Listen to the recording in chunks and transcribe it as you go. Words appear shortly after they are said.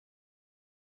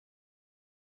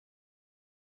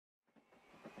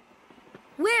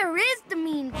Where is the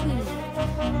Mean Queen?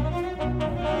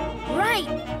 Right,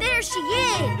 there she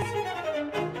is.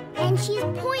 And she's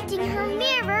pointing her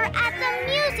mirror at the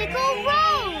musical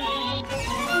road.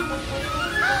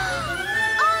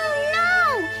 Oh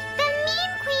no! The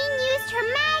Mean Queen used her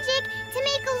magic to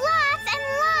make lots and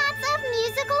lots of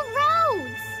musical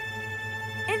roads.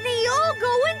 And they all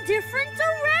go in different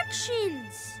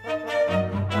directions.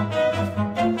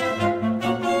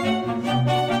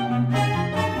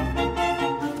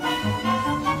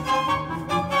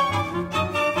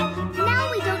 Now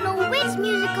we don't know which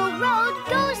musical road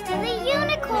goes to the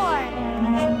unicorn.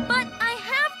 But I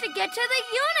have to get to the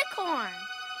unicorn.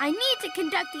 I need to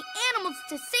conduct the animals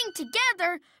to sing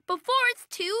together before it's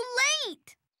too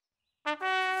late.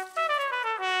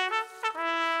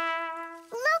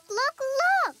 Look, look,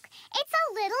 look! It's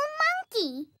a little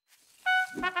monkey.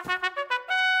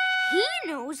 He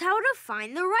knows how to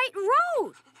find the right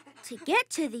road. To get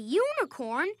to the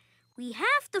unicorn, we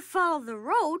have to follow the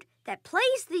road that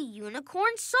plays the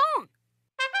unicorn song.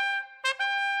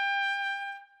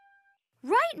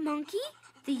 Right, Monkey?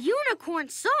 The unicorn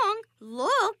song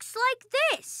looks like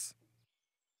this.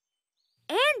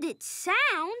 And it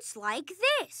sounds like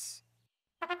this.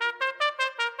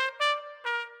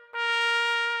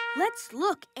 Let's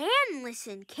look and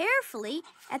listen carefully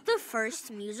at the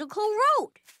first musical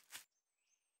road.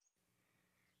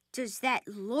 Does that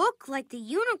look like the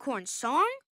unicorn song?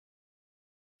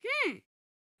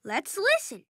 Let's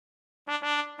listen.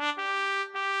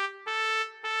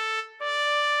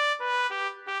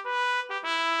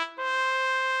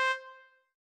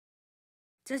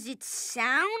 Does it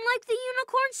sound like the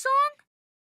unicorn song?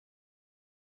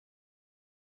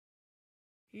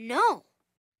 No.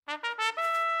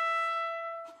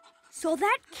 So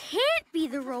that can't be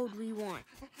the road we want.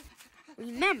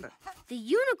 Remember, the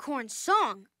unicorn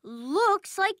song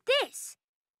looks like this.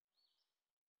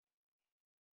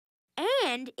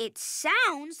 And it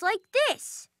sounds like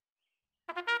this.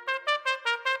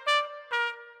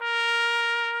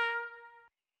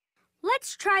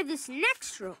 Let's try this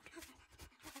next road.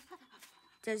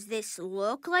 Does this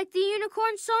look like the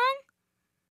unicorn song?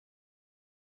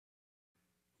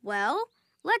 Well,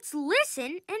 let's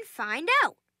listen and find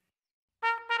out.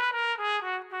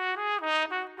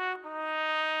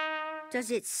 Does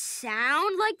it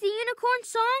sound like the unicorn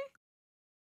song?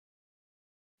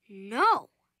 No.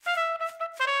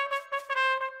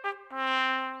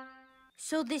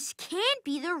 So this can't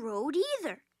be the road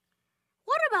either.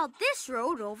 What about this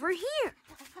road over here?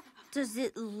 Does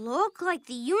it look like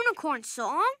the unicorn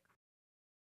song?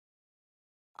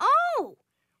 Oh,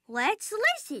 let's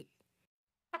listen.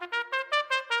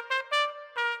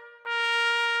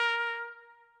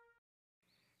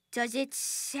 Does it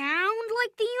sound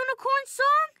like the unicorn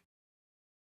song?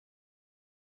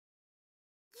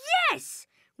 Yes!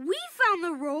 We found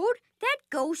the road that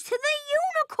goes to the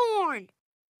unicorn!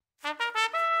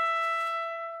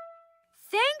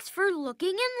 Thanks for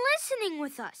looking and listening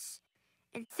with us.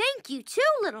 And thank you too,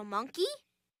 little monkey.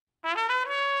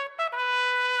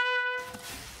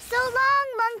 So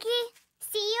long, monkey.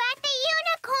 See you at the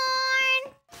unicorn!